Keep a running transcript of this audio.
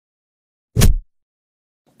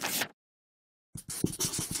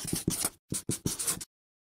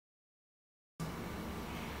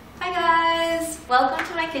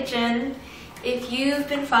kitchen. If you've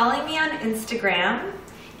been following me on Instagram,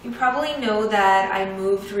 you probably know that I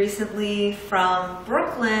moved recently from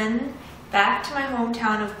Brooklyn back to my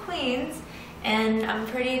hometown of Queens, and I'm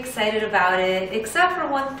pretty excited about it, except for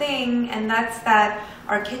one thing, and that's that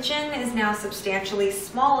our kitchen is now substantially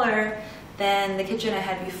smaller than the kitchen I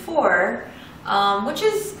had before, which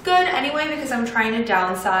is good anyway because I'm trying to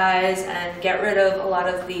downsize and get rid of a lot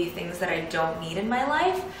of the things that I don't need in my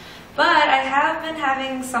life. But I have been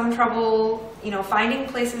having some trouble, finding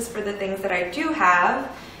places for the things that I do have,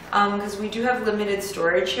 because we do have limited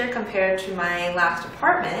storage here compared to my last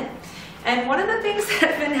apartment. And one of the things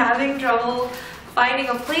that I've been having trouble finding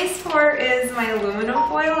a place for is my aluminum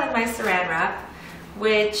foil and my saran wrap,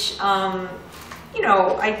 which,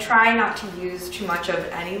 I try not to use too much of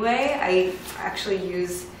anyway. I actually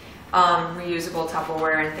use reusable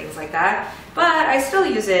Tupperware and things like that, but I still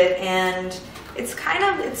use it, and it's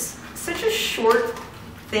such a short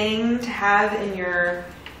thing to have in your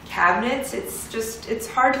cabinets. It's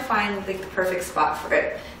hard to find the perfect spot for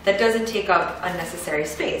it that doesn't take up unnecessary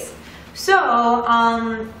space. So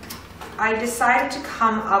I decided to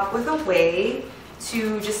come up with a way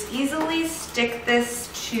to just easily stick this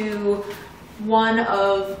to one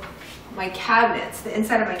of my cabinets, the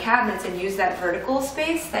inside of my cabinets, and use that vertical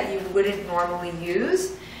space that you wouldn't normally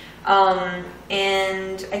use. And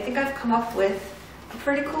I think I've come up with a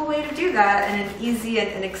pretty cool way to do that in an easy and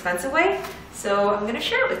inexpensive way. So I'm going to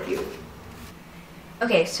share it with you.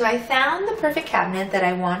 Okay, so I found the perfect cabinet that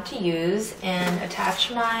I want to use and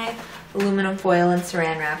attach my aluminum foil and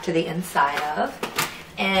saran wrap to the inside of.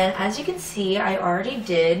 And as you can see, I already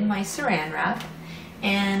did my saran wrap.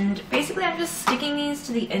 And basically I'm just sticking these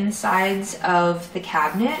to the insides of the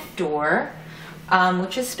cabinet door,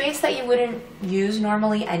 which is space that you wouldn't use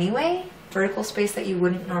normally anyway, vertical space that you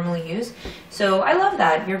wouldn't normally use. So I love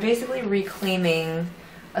that. You're basically reclaiming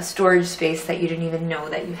a storage space that you didn't even know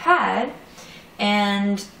that you had.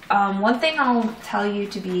 And one thing I'll tell you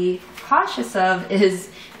to be cautious of is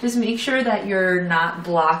just make sure that you're not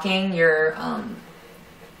blocking your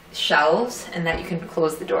shelves and that you can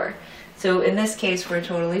close the door. So in this case, we're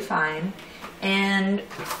totally fine. And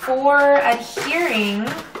for adhering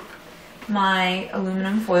my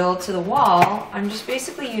aluminum foil to the wall, I'm just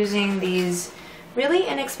basically using these really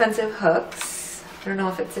inexpensive hooks. I don't know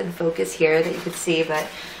if it's in focus here that you could see, but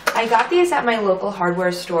I got these at my local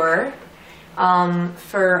hardware store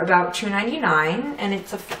for about $2.99, and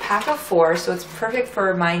it's a pack of 4, so it's perfect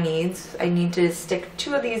for my needs. I need to stick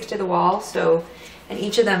 2 of these to the wall, and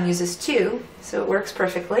each of them uses 2, so it works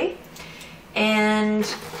perfectly. And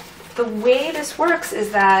the way this works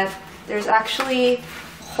is that there's actually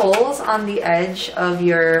holes on the edge of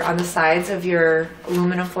on the sides of your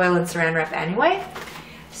aluminum foil and saran wrap anyway.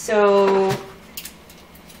 So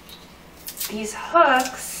these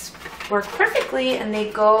hooks work perfectly and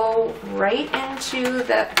they go right into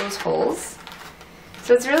those holes.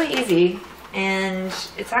 So it's really easy and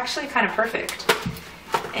it's actually kind of perfect.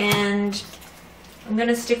 And I'm going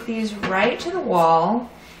to stick these right to the wall.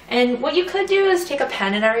 And what you could do is take a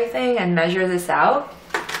pen and everything and measure this out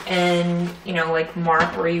and, like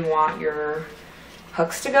mark where you want your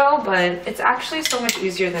hooks to go, but it's actually so much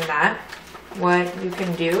easier than that. What you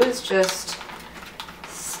can do is just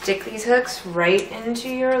stick these hooks right into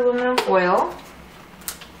your aluminum foil,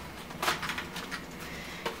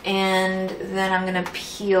 and then I'm going to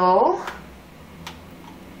peel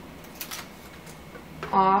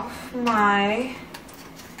off my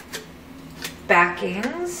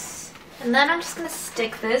backings, and then I'm just going to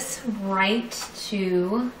stick this right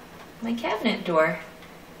to my cabinet door.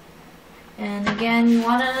 And again, you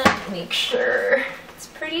want to make sure it's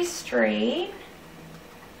pretty straight.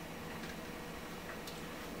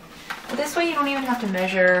 This way you don't even have to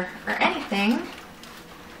measure or anything.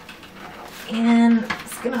 And I'm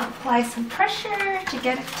just going to apply some pressure to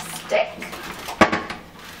get it to stick.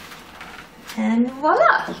 And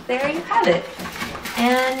voila, there you have it.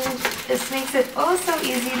 And this makes it oh so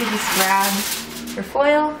easy to just grab your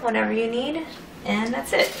foil whenever you need, and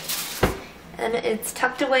that's it. And it's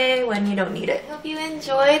tucked away when you don't need it. Hope you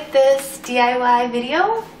enjoyed this DIY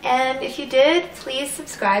video, and if you did, please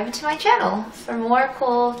subscribe to my channel for more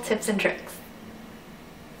cool tips and tricks.